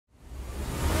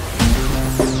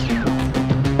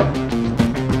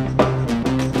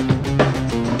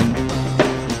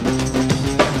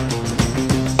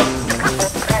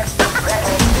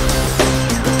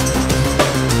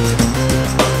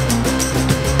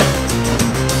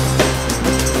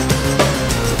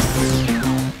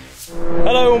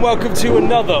Hello and welcome to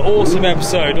another awesome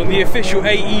episode on the official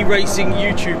AE Racing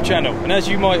YouTube channel. And as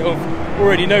you might have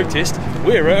already noticed,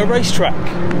 we're at a racetrack.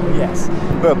 Yes,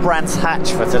 we're at Brands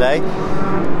Hatch for today.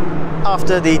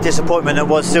 After the disappointment that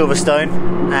was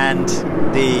Silverstone and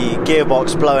the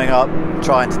gearbox blowing up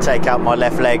trying to take out my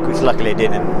left leg, which luckily it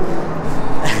didn't.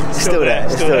 It's still there.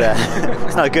 It's still there.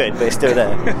 It's not good, but it's still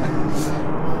there.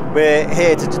 We're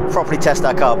here to properly test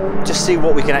our car, just see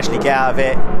what we can actually get out of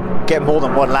it. Get more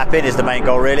than one lap in is the main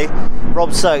goal, really.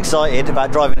 Rob's so excited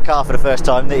about driving a car for the first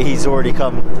time that he's already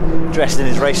come dressed in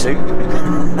his race suit.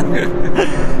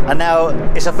 And now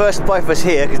it's a first for both of us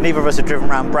here because neither of us have driven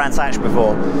around Brands Hatch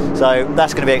before, so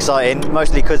that's going to be exciting,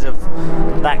 mostly because of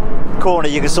that corner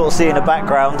you can sort of see in the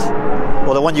background,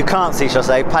 or the one you can't see, shall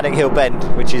I say, Paddock Hill Bend,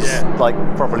 which is like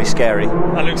properly scary.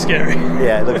 That looks scary.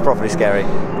 Yeah, it looks properly scary,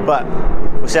 but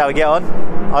we'll see how we get on.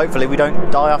 Hopefully we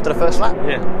don't die after the first lap.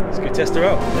 Yeah, let's go test her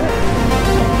out.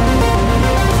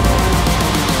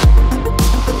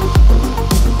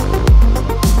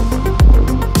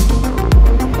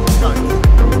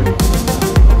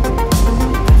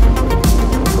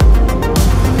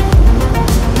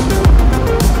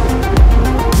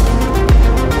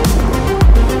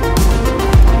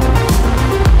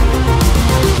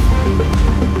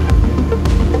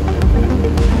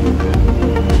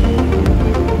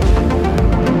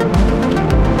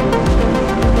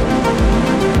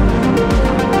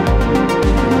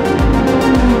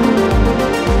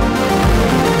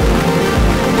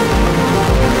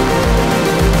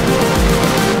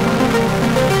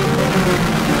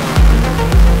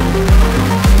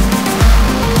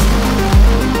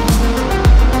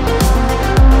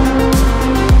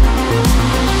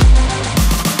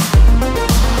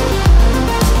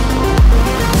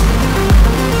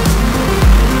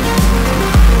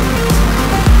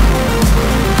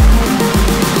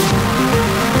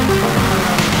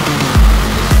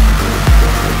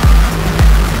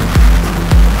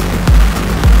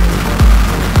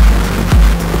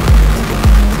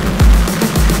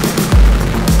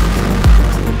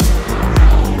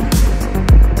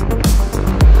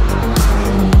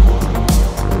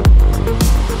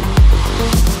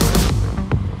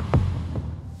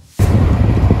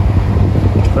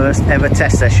 First ever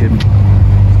test session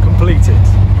completed,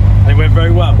 and it went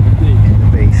very well indeed.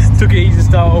 The beast. Took it easy to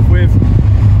start off with,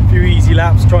 a few easy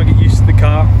laps, try and get used to the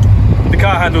car. But the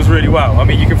car handles really well. I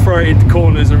mean, you can throw it into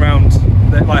corners around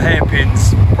like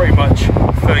hairpins, pretty much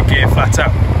third gear flat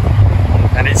out,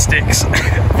 and it sticks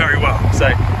very well. So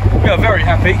we are very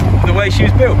happy with the way she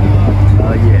was built.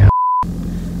 Oh yeah.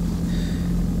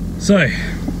 So,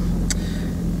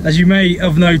 as you may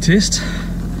have noticed,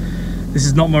 this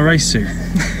is not my race suit,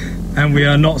 and we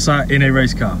are not sat in a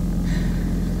race car.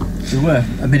 We were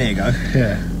a minute ago.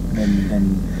 Yeah.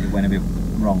 Then it went a bit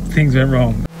wrong. Things went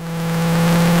wrong.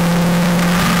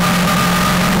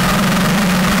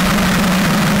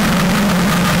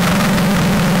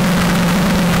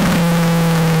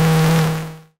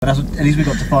 But at least we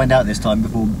got to find out this time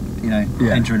before, you know,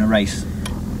 entering a race.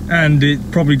 And it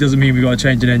probably doesn't mean we've got to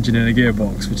change an engine in a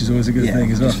gearbox, which is always a good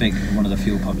thing as well. I just think one of the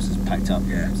fuel pumps is packed up.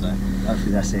 Yeah. So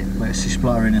hopefully that's it. But it's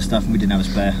spluttering and stuff, and we didn't have a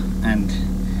spare. And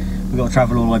we've got to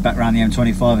travel all the way back around the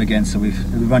M25 again, so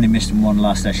we've only missed one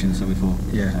last session, so we thought,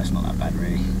 it's not that bad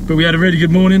really. But we had a really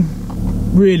good morning.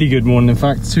 Really good morning, in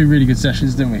fact. 2 really good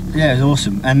sessions, didn't we? Yeah, it was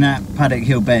awesome. And that Paddock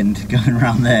Hill Bend going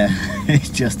around there is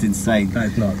just insane. That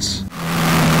is nuts.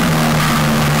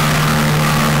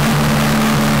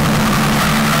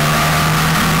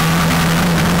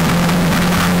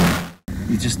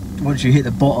 Once you hit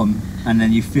the bottom and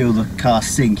then you feel the car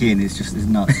sink in, it's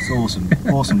nuts. It's awesome.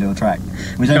 Awesome little track.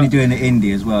 We was only doing it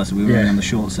Indy as well, so we were only on the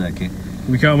short circuit.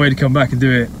 We can't wait to come back and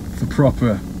do it for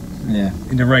proper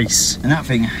in the race. And that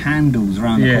thing handles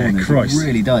around the corners. Christ. It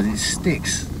really does. It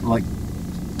sticks like,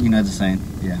 you know the saying.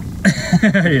 Yeah.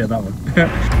 Yeah, that one.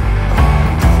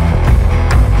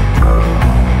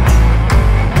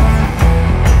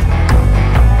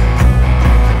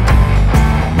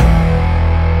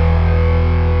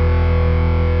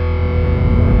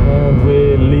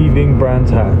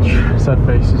 Brands Hatch. Sad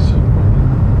faces.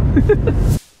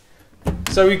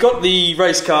 So we got the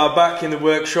race car back in the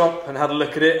workshop and had a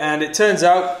look at it, and it turns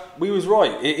out we was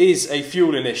right. It is a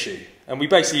fueling issue, and we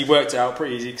basically worked it out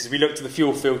pretty easy because we looked at the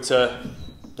fuel filter.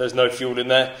 There's no fuel in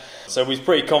there, so we was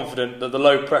pretty confident that the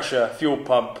low pressure fuel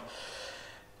pump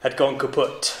had gone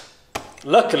kaput.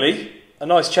 Luckily, a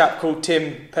nice chap called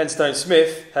Tim Penstone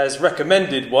Smith has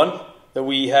recommended one that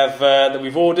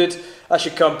we've ordered. That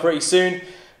should come pretty soon.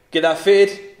 Get that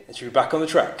fitted, and she'll be back on the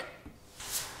track.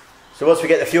 So once we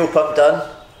get the fuel pump done,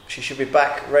 she should be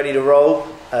back ready to roll.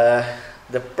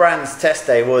 The brand's test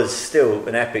day was still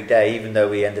an epic day, even though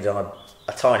we ended on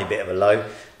a tiny bit of a low,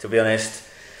 to be honest.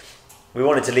 We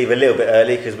wanted to leave a little bit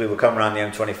early because we were coming around the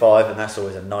M25 and that's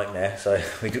always a nightmare. So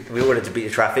we wanted to beat the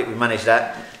traffic, we managed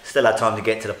that. Still had time to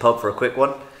get to the pub for a quick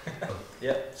one.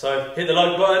 Yeah, so hit the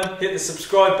like button, hit the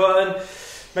subscribe button.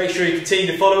 Make sure you continue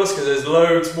to follow us because there's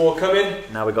loads more coming.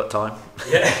 Now we've got time.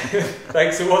 Yeah,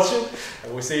 thanks for watching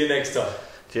and we'll see you next time.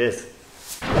 Cheers.